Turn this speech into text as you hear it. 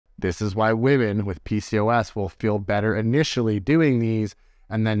This is why women with PCOS will feel better initially doing these,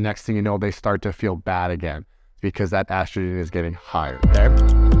 and then next thing you know, they start to feel bad again because that estrogen is getting higher, okay?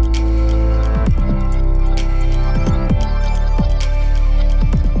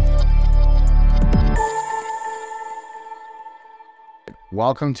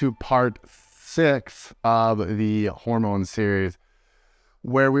 Welcome to part 6 of the hormone series,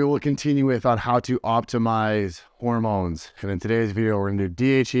 where we will continue with on how to optimize hormones. And in today's video, we're going to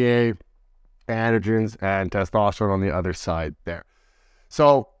do DHEA, androgens, and testosterone on the other side there.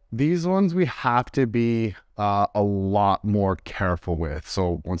 So these ones we have to be a lot more careful with.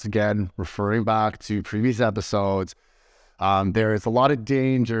 So once again, referring back to previous episodes, there is a lot of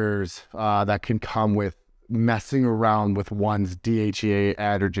dangers that can come with messing around with one's DHEA,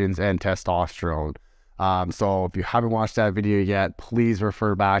 androgens, and testosterone. So if you haven't watched that video yet, please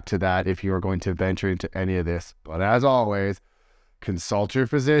refer back to that if you are going to venture into any of this. But as always, consult your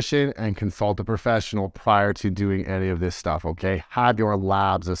physician and consult a professional prior to doing any of this stuff, okay? Have your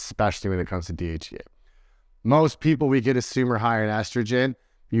labs, especially when it comes to DHEA. Most people we could assume are higher in estrogen.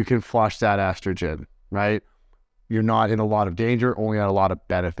 You can flush that estrogen, right? You're not in a lot of danger, only at a lot of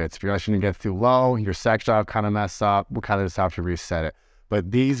benefits. If your estrogen gets too low, your sex drive kind of mess up, we'll kind of just have to reset it.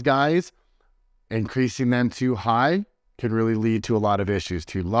 But these guys, increasing them too high can really lead to a lot of issues.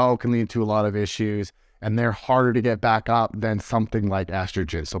 Too low can lead to a lot of issues, and they're harder to get back up than something like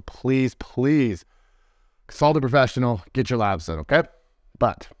estrogen. So please, please consult a professional, get your labs done, okay?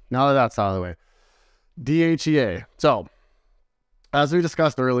 But now that that's out of the way, DHEA. So as we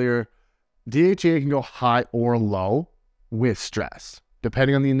discussed earlier, DHEA can go high or low with stress.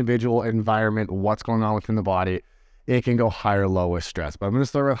 Depending on the individual environment, what's going on within the body, it can go high or low with stress. But I'm going to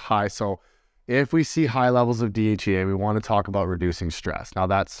start with high. So if we see high levels of DHEA, we want to talk about reducing stress. Now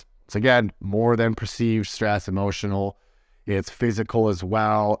that's again, more than perceived stress, emotional. It's physical as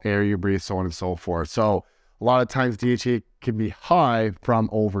well, air you breathe, so on and so forth. So a lot of times DHEA can be high from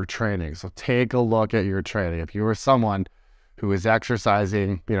overtraining. So take a look at your training. If you are someone who is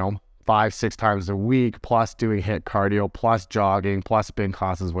exercising, 5-6 times a week, plus doing HIIT cardio, plus jogging, plus spin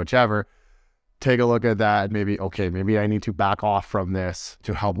classes, whichever, take a look at that and maybe I need to back off from this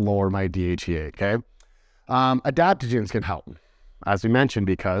to help lower my DHEA, okay? Adaptogens can help, as we mentioned,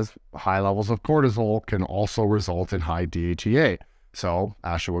 because high levels of cortisol can also result in high DHEA. So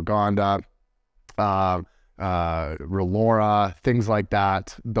ashwagandha, Relora, things like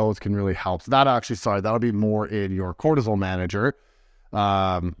that, those can really help. So that'll be more in your cortisol manager.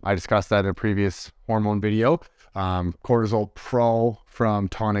 I discussed that in a previous hormone video. Cortisol Pro from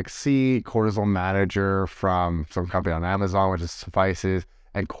Tonic C, Cortisol Manager from some company on Amazon, which is Suffices,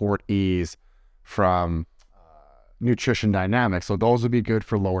 and Court Ease from Nutrition Dynamics. So those would be good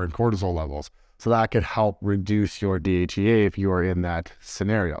for lowering cortisol levels. So that could help reduce your DHEA if you are in that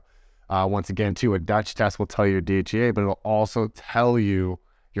scenario. Once again, too, a Dutch test will tell you your DHEA, but it'll also tell you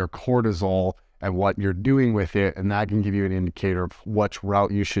your cortisol and what you're doing with it, and that can give you an indicator of which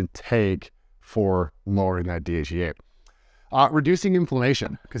route you should take for lowering that DHEA. Reducing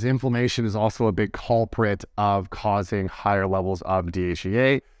inflammation, because inflammation is also a big culprit of causing higher levels of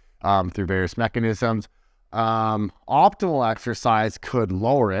DHEA through various mechanisms. Optimal exercise could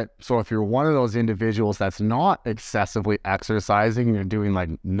lower it. So if you're one of those individuals that's not excessively exercising and you're doing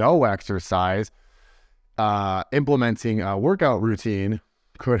like no exercise, implementing a workout routine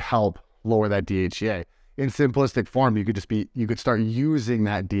could help lower that DHEA. In simplistic form, you could start using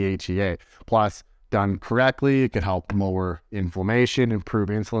that DHEA. Plus, done correctly, it could help lower inflammation, improve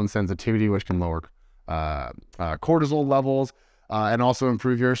insulin sensitivity, which can lower cortisol levels, and also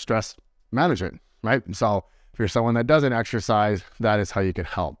improve your stress management, right? So if you're someone that doesn't exercise, that is how you can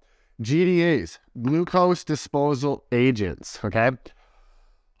help. GDAs, glucose disposal agents, okay?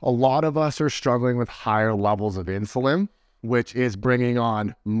 A lot of us are struggling with higher levels of insulin, which is bringing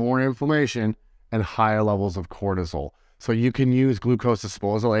on more inflammation and higher levels of cortisol. So you can use glucose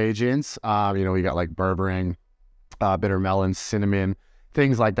disposal agents. You got like berberine, bitter melon, cinnamon,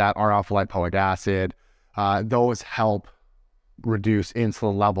 things like that, R-alpha lipoic acid. Those help reduce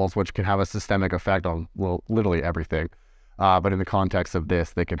insulin levels, which can have a systemic effect on literally everything. But in the context of this,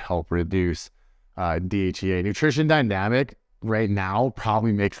 they can help reduce DHEA. Nutrition Dynamic right now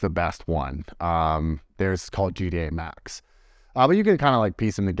probably makes the best one. There's called GDA Max. But you can kind of like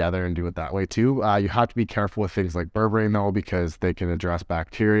piece them together and do it that way too. You have to be careful with things like berberine though, because they can address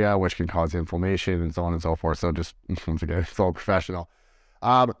bacteria, which can cause inflammation and so on and so forth. So just once again, it's all professional.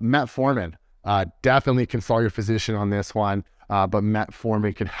 Metformin, definitely consult your physician on this one. But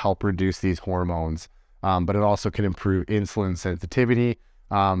metformin can help reduce these hormones. But it also can improve insulin sensitivity.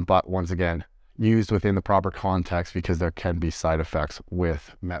 But once again, used within the proper context, because there can be side effects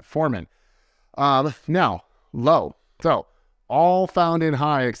with metformin. Now, low. So all found in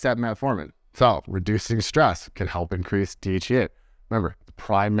high except metformin. So reducing stress can help increase DHEA. Remember, it's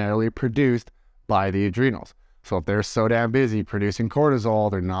primarily produced by the adrenals. So if they're so damn busy producing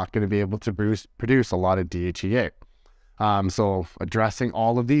cortisol, they're not going to be able to produce a lot of DHEA. So addressing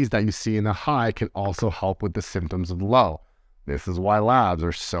all of these that you see in the high can also help with the symptoms of low. This is why labs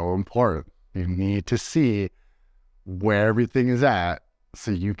are so important. You need to see where everything is at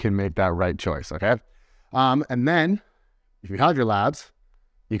so you can make that right choice, okay? And then if you have your labs,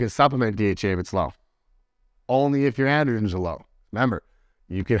 you can supplement DHEA if it's low. Only if your androgens are low. Remember,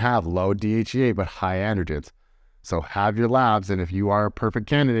 you can have low DHEA but high androgens. So have your labs, and if you are a perfect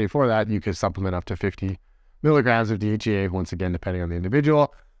candidate for that, you can supplement up to 50 milligrams of DHEA. Once again, depending on the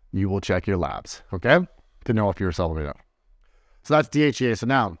individual, you will check your labs, okay, to know if you're supplementing. So that's DHEA. So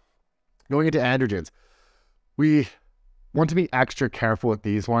now, going into androgens, we want to be extra careful with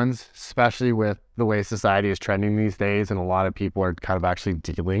these ones, especially with the way society is trending these days, and a lot of people are kind of actually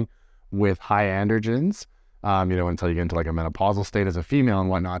dealing with high androgens, until you get into like a menopausal state as a female and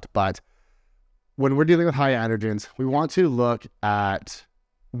whatnot. But when we're dealing with high androgens, we want to look at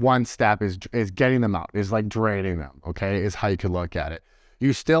one step is getting them out, is like draining them, okay, is how you could look at it.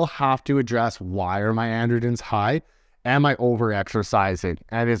 You still have to address, why are my androgens high? Am I over-exercising?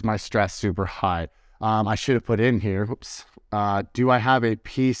 And is my stress super high? I should have put in here, do I have a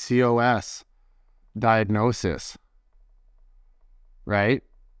PCOS diagnosis, right?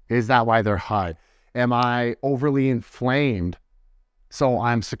 Is that why they're high? Am I overly inflamed? So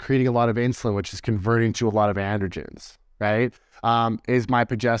I'm secreting a lot of insulin, which is converting to a lot of androgens, right? Is my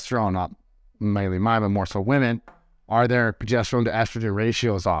progesterone, not mainly mine, but more so women, are their progesterone to estrogen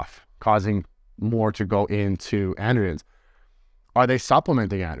ratios off, causing more to go into androgens? Are they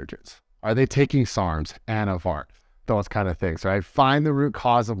supplementing androgens? Are they taking SARMs, Anavar, those kind of things, right? Find the root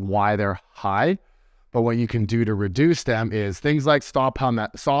cause of why they're high, but what you can do to reduce them is things like saw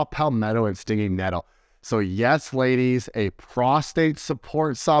palmetto and stinging nettle. So yes, ladies, a prostate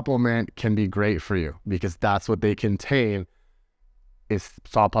support supplement can be great for you, because that's what they contain, is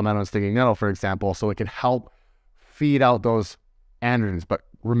saw palmetto and stinging nettle, for example, so it can help feed out those androgens. But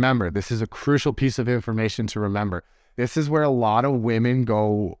remember, this is a crucial piece of information to remember. This is where a lot of women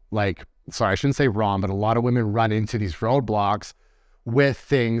go, I shouldn't say wrong, but a lot of women run into these roadblocks with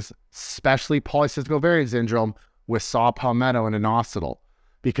things, especially polycystic ovarian syndrome, with saw palmetto and inositol,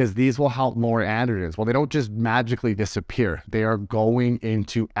 because these will help lower androgens. Well, they don't just magically disappear. They are going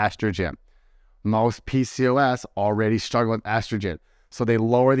into estrogen. Most PCOS already struggle with estrogen. So they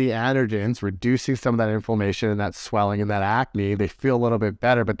lower the androgens, reducing some of that inflammation and that swelling and that acne. They feel a little bit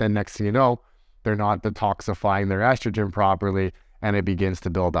better, but then next thing you know, they're not detoxifying their estrogen properly, and it begins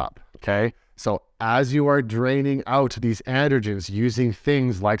to build up, okay? So as you are draining out these androgens using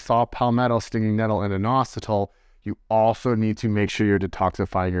things like saw palmetto, stinging nettle, and inositol, you also need to make sure you're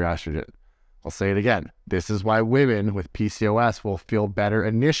detoxifying your estrogen. I'll say it again. This is why women with PCOS will feel better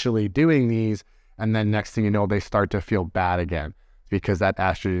initially doing these, and then next thing you know, they start to feel bad again, because that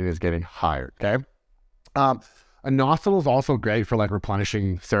estrogen is getting higher, okay? Inositol is also great for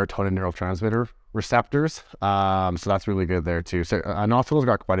replenishing serotonin neurotransmitter receptors. So that's really good there too. So inositol's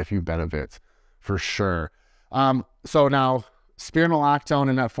got quite a few benefits for sure. So now spironolactone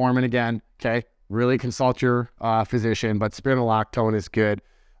and metformin again, okay? Really consult your physician, but spironolactone is good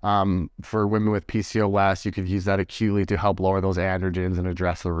for women with PCOS. You could use that acutely to help lower those androgens and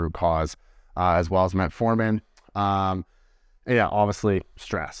address the root cause, as well as metformin. Yeah, obviously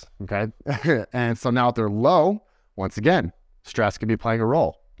stress, okay? And so now if they're low, once again, stress could be playing a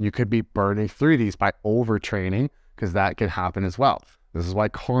role. You could be burning through these by overtraining, because that can happen as well. This is why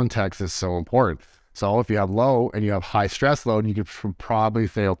context is so important. So if you have low and you have high stress load, you could probably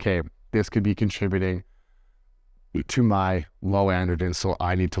say, okay, this could be contributing to my low androgens, so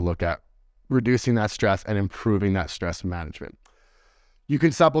I need to look at reducing that stress and improving that stress management. You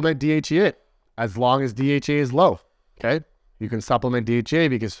can supplement DHEA as long as DHEA is low, okay? You can supplement DHEA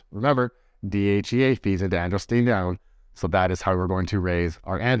because, remember, DHEA feeds into androstenedione, so that is how we're going to raise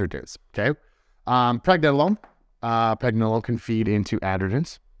our androgens, okay? Pregnenolone. Pregnenolone can feed into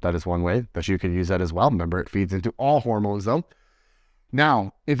androgens. That is one way that you can use that as well. Remember, it feeds into all hormones, though.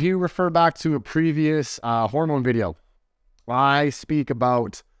 Now, if you refer back to a previous hormone video, I speak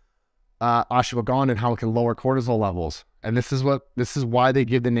about ashwagandha and how it can lower cortisol levels. And this is why they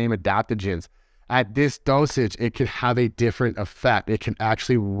give the name adaptogens. At this dosage, it can have a different effect. It can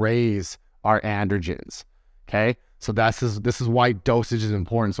actually raise our androgens, okay? So this is why dosage is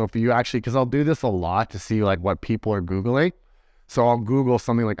important. So if you actually, because I'll do this a lot to see what people are Googling. So I'll Google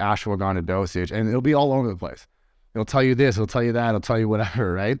something like ashwagandha dosage and it'll be all over the place. It'll tell you this, it'll tell you that, it'll tell you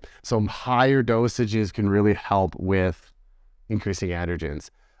whatever, right? So higher dosages can really help with increasing androgens.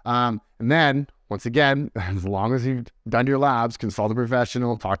 And then, once again, as long as you've done your labs, consult a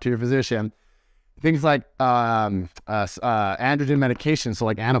professional, talk to your physician, things like androgen medication, so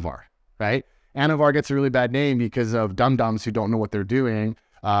like Anavar, right? Anavar gets a really bad name because of dum-dums who don't know what they're doing,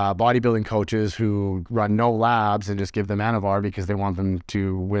 bodybuilding coaches who run no labs and just give them Anavar because they want them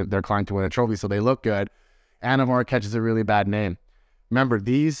to win, their client to win a trophy so they look good. Anavar catches a really bad name. Remember,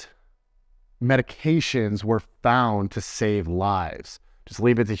 these medications were found to save lives. Just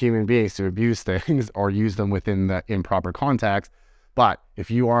leave it to human beings to abuse things or use them within the improper context. But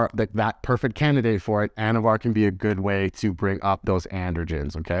if you are that perfect candidate for it, Anavar can be a good way to bring up those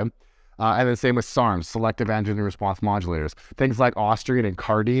androgens, okay? And then same with SARMs, selective androgen response modulators. Things like Ostrian and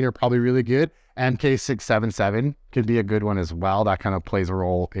Cardine are probably really good. MK677 could be a good one as well. That kind of plays a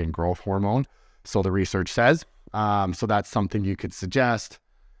role in growth hormone, so the research says. So that's something you could suggest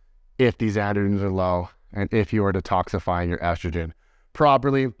if these androgens are low and if you are detoxifying your estrogen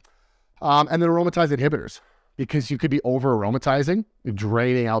properly. And then aromatase inhibitors, because you could be over aromatizing,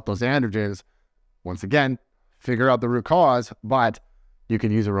 draining out those androgens. Once again, figure out the root cause, but you can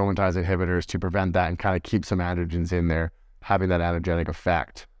use aromatase inhibitors to prevent that and kind of keep some androgens in there, having that androgenic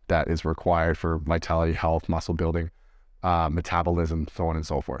effect that is required for vitality, health, muscle building, metabolism, so on and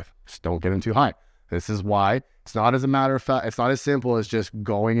so forth. Just don't get them too high. This is why it's not as a matter of fact, it's not as simple as just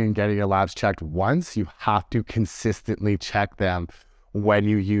going and getting your labs checked once. You have to consistently check them when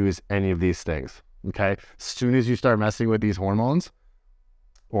you use any of these things, okay? As soon as you start messing with these hormones,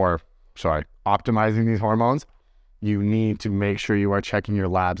 optimizing these hormones, you need to make sure you are checking your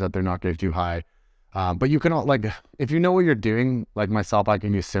labs that they're not getting too high. But you can, like, if you know what you're doing, like myself, I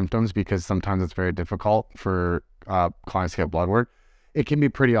can use symptoms because sometimes it's very difficult for clients to get blood work. It can be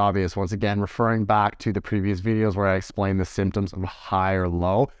pretty obvious. Once again, referring back to the previous videos where I explained the symptoms of high or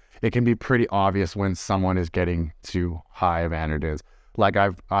low, it can be pretty obvious when someone is getting too high of androgens. Like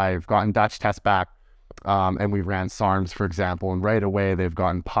I've gotten Dutch tests back and we ran SARMs, for example, and right away they've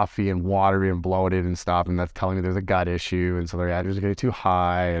gotten puffy and watery and bloated and stuff, and that's telling me there's a gut issue, and so their androgens are getting too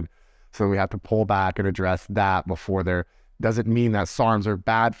high, and so we have to pull back and address that before they're, doesn't mean that SARMs are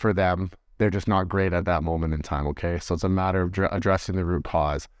bad for them, they're just not great at that moment in time, okay? So it's a matter of addressing the root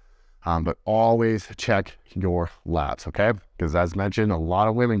cause, but always check your labs, okay? Because as mentioned, a lot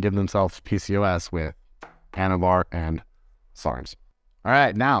of women give themselves PCOS with Anavar and SARMs. All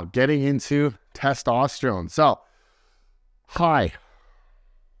right, now getting into testosterone. So, high.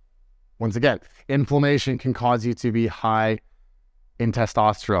 Once again, inflammation can cause you to be high in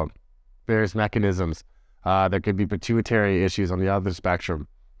testosterone. Various mechanisms. There could be pituitary issues on the other spectrum.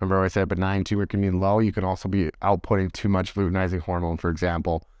 Remember I said benign tumor can be low. You can also be outputting too much luteinizing hormone, for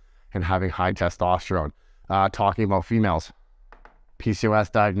example, and having high testosterone. Talking about females,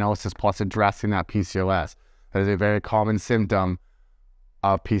 PCOS diagnosis plus addressing that PCOS. That is a very common symptom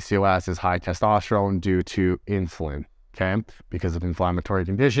of PCOS, is high testosterone due to insulin, okay? Because of inflammatory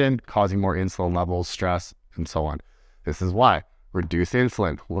condition, causing more insulin levels, stress, and so on. This is why. Reduce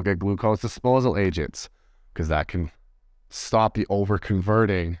insulin. Look at glucose disposal agents, because that can stop the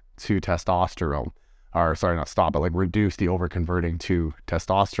over-converting to testosterone. Or, sorry, not stop, but like reduce the over-converting to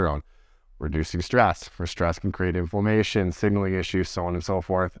testosterone. Reducing stress, for stress can create inflammation, signaling issues, so on and so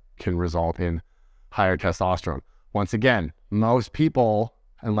forth, can result in higher testosterone. Once again, most people,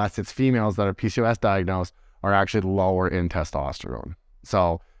 unless it's females that are PCOS diagnosed, are actually lower in testosterone.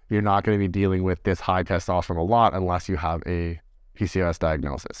 So you're not going to be dealing with this high testosterone a lot unless you have a PCOS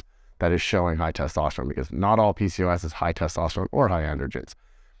diagnosis that is showing high testosterone, because not all PCOS is high testosterone or high androgens.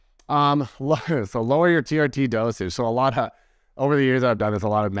 So lower your TRT dosage. So a lot of, over the years I've done this, a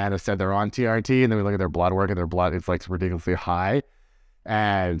lot of men have said they're on TRT, and then we look at their blood work and their blood, it's like ridiculously high.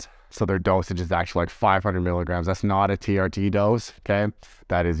 And so their dosage is actually like 500 milligrams. That's not a TRT dose, okay?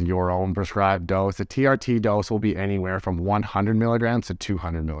 That is your own prescribed dose. A TRT dose will be anywhere from 100 milligrams to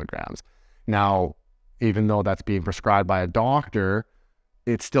 200 milligrams. Now, even though that's being prescribed by a doctor,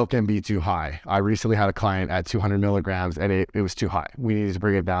 it still can be too high. I recently had a client at 200 milligrams and it was too high. We needed to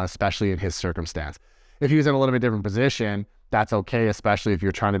bring it down, especially in his circumstance. If he was in a little bit different position, that's okay, especially if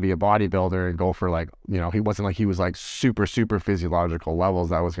you're trying to be a bodybuilder and go for, like, you know, he wasn't like he was like super physiological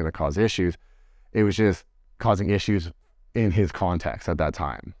levels that was going to cause issues. It was just causing issues in his context at that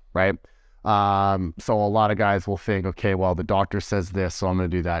time, right? So a lot of guys will think, okay, well, the doctor says this, so I'm going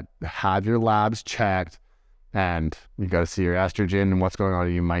to do that. Have your labs checked, and you got to see your estrogen and what's going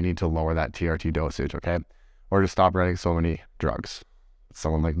on. You might need to lower that TRT dosage, okay? Or just stop running so many drugs.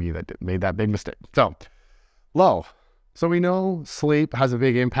 Someone like me that made that big mistake. So, low. So we know sleep has a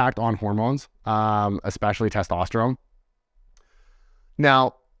big impact on hormones, especially testosterone.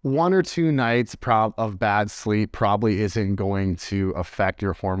 Now, 1 or 2 nights of bad sleep probably isn't going to affect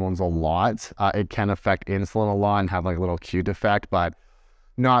your hormones a lot. It can affect insulin a lot and have like a little acute effect, but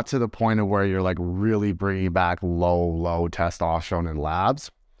not to the point of where you're like really bringing back low testosterone in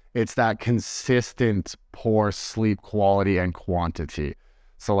labs. It's that consistent poor sleep quality and quantity.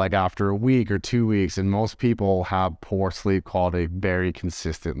 So like after a week or 2 weeks, and most people have poor sleep quality very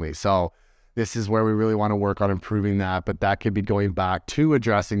consistently. So this is where we really want to work on improving that, but that could be going back to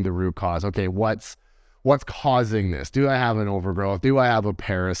addressing the root cause. Okay, what's causing this? Do I have an overgrowth? Do I have a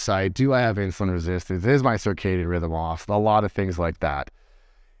parasite? Do I have insulin resistance? Is my circadian rhythm off? A lot of things like that.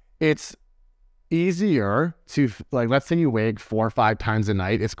 It's easier to, like, let's say you wake 4 or 5 times a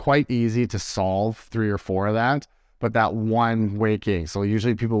night. It's quite easy to solve 3 or 4 of that. But that one waking, so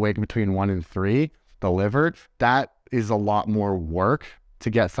usually people wake between 1 and 3, delivered, that is a lot more work to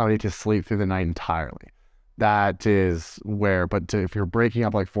get somebody to sleep through the night entirely. That is where, if you're breaking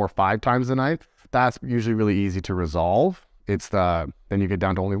up like 4 or 5 times a night, that's usually really easy to resolve. Then you get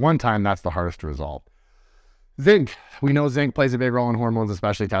down to only 1 time, that's the hardest to resolve. Zinc, we know zinc plays a big role in hormones,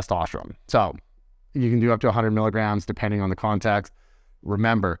 especially testosterone. So you can do up to 100 milligrams depending on the context.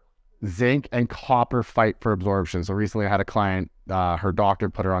 Remember, zinc and copper fight for absorption. So recently I had a client, her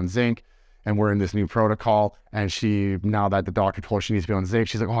doctor put her on zinc, and we're in this new protocol. And now that the doctor told her she needs to be on zinc,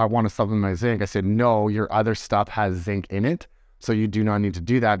 she's like, oh, I want to supplement my zinc. I said, no, your other stuff has zinc in it. So you do not need to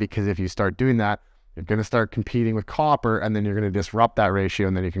do that, because if you start doing that, you're going to start competing with copper, and then you're going to disrupt that ratio,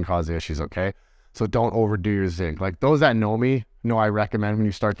 and then you can cause issues, okay? So don't overdo your zinc. Like those that know me know I recommend when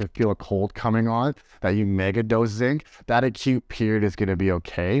you start to feel a cold coming on that you mega dose zinc. That acute period is going to be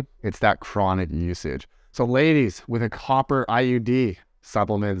okay. It's that chronic usage. So ladies, with a copper IUD,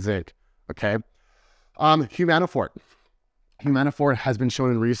 supplement zinc, okay? Humanofort. Humanofort has been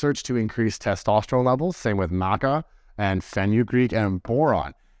shown in research to increase testosterone levels. Same with maca and fenugreek and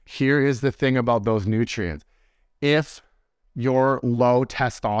boron. Here is the thing about those nutrients. If your low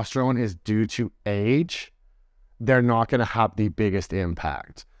testosterone is due to age, they're not going to have the biggest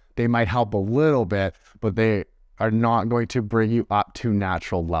impact. They might help a little bit, but they are not going to bring you up to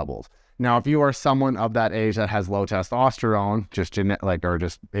natural levels. Now, if you are someone of that age that has low testosterone, just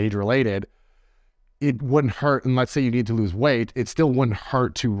age related, it wouldn't hurt. And let's say you need to lose weight, it still wouldn't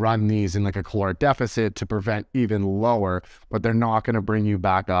hurt to run these in like a caloric deficit to prevent even lower, but they're not going to bring you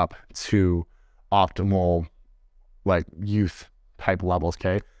back up to optimal like youth type levels,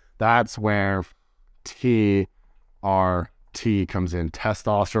 okay? That's where TRT comes in,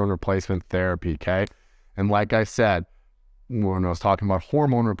 testosterone replacement therapy, okay? And like I said, when I was talking about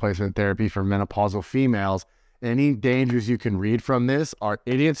hormone replacement therapy for menopausal females, any dangers you can read from this are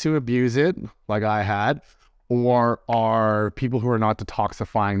idiots who abuse it, like I had, or are people who are not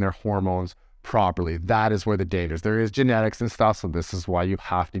detoxifying their hormones properly. That is where the dangers. There is genetics and stuff, so this is why you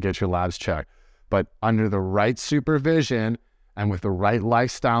have to get your labs checked. But under the right supervision and with the right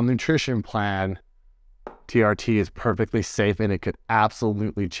lifestyle nutrition plan, TRT is perfectly safe, and it could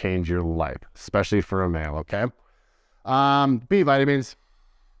absolutely change your life, especially for a male, okay? B vitamins,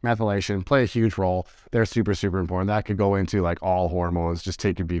 methylation, play a huge role. They're super important. That could go into like all hormones. Just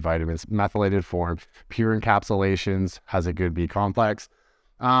take your B vitamins. Methylated form, pure encapsulations has a good B complex.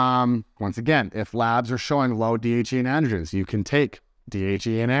 Once again, if labs are showing low DHEA and androgens, you can take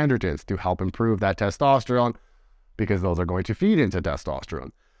DHEA and androgens to help improve that testosterone, because those are going to feed into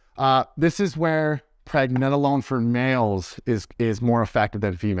testosterone. This is where pregnenolone for males is more effective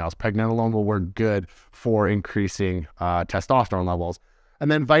than females. Pregnenolone will work good for increasing testosterone levels. And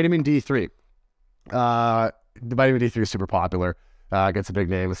then vitamin D3. The vitamin D3 is super popular. Gets a big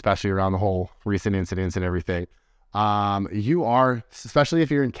name, especially around the whole recent incidents and everything. Especially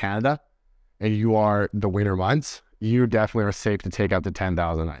if you're in Canada and you are the winter months, you definitely are safe to take up to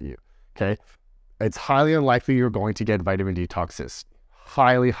 10,000 IU, okay? It's highly unlikely you're going to get vitamin D toxicity.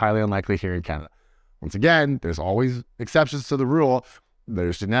 Highly unlikely here in Canada. Once again, there's always exceptions to the rule.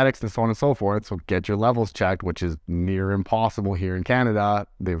 There's genetics and so on and so forth. So get your levels checked, which is near impossible here in Canada.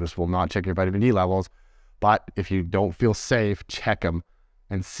 They just will not check your vitamin D levels. But if you don't feel safe, check them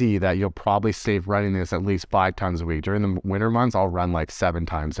and see that you'll probably save running this at least 5 times a week. During the winter months, I'll run like 7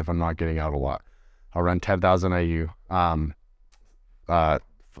 times if I'm not getting out a lot. I'll run 10,000 IU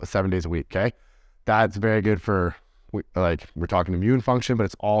 7 days a week, okay? That's very good for, like, we're talking immune function, but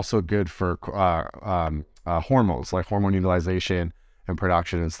it's also good for hormones, like hormone utilization and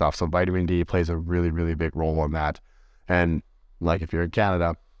production and stuff. So vitamin D plays a really big role in that. And like if you're in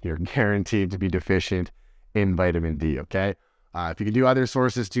Canada, you're guaranteed to be deficient in vitamin D, okay? If you can do other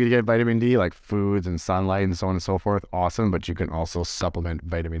sources to get vitamin D, like foods and sunlight and so on and so forth, awesome. But you can also supplement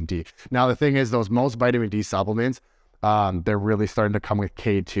vitamin D. Now, the thing is, those most vitamin D supplements, they're really starting to come with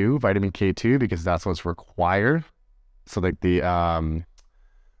K2, vitamin K2, because that's what's required. So like the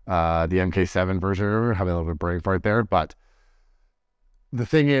MK7 version, having a little bit of brain fart there. But the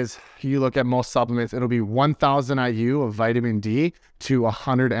thing is, you look at most supplements, it'll be 1,000 IU of vitamin D to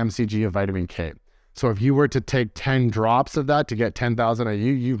 100 mcg of vitamin K. So if you were to take 10 drops of that to get 10,000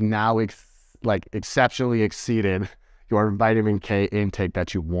 IU, you've now exceptionally exceeded your vitamin K intake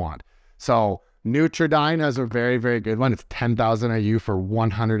that you want. So Nutridyne has a very, very good one. It's 10,000 IU for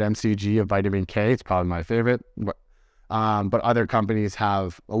 100 mcg of vitamin K. It's probably my favorite. But other companies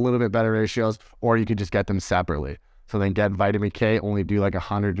have a little bit better ratios, or you could just get them separately. So then get vitamin K, only do like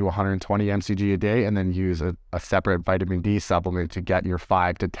 100 to 120 mcg a day, and then use a separate vitamin D supplement to get your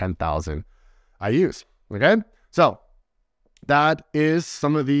 5 to 10,000 IUs. Okay, so that is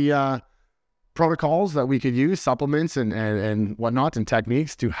some of the protocols that we could use, supplements and whatnot, and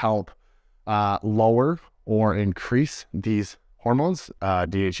techniques to help lower or increase these hormones,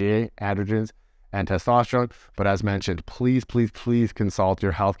 DHEA, androgens, and testosterone. But as mentioned, please, please, please consult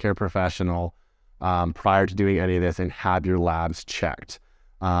your healthcare professional prior to doing any of this and have your labs checked.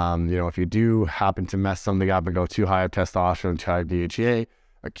 If you do happen to mess something up and go too high of testosterone, too high of DHEA,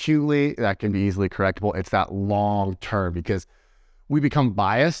 acutely, that can be easily correctable. It's that long term, because we become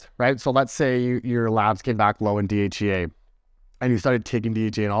biased, right? So let's say your labs came back low in DHEA and you started taking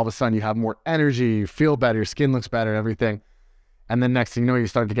DHEA, and all of a sudden you have more energy, you feel better, your skin looks better, everything. And then next thing you know, you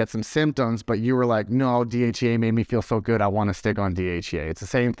start to get some symptoms, but you were like, no, DHEA made me feel so good, I want to stick on DHEA. It's the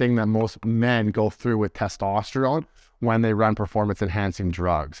same thing that most men go through with testosterone when they run performance-enhancing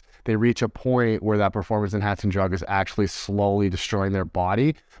drugs. They reach a point where that performance-enhancing drug is actually slowly destroying their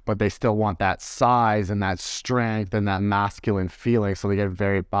body, but they still want that size and that strength and that masculine feeling, so they get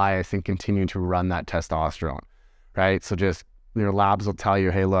very biased and continue to run that testosterone, right? So just your labs will tell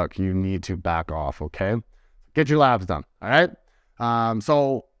you, hey, look, you need to back off, okay? Get your labs done, all right?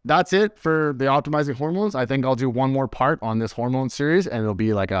 So that's it for the optimizing hormones. I think I'll do one more part on this hormone series, and it'll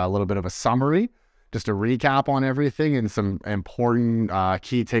be like a little bit of a summary, just a recap on everything and some important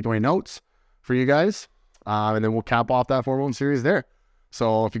key takeaway notes for you guys. And then we'll cap off that hormone series there.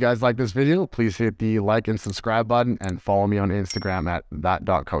 So if you guys like this video, please hit the like and subscribe button and follow me on Instagram at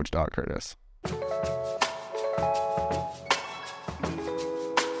that.coach.curtis.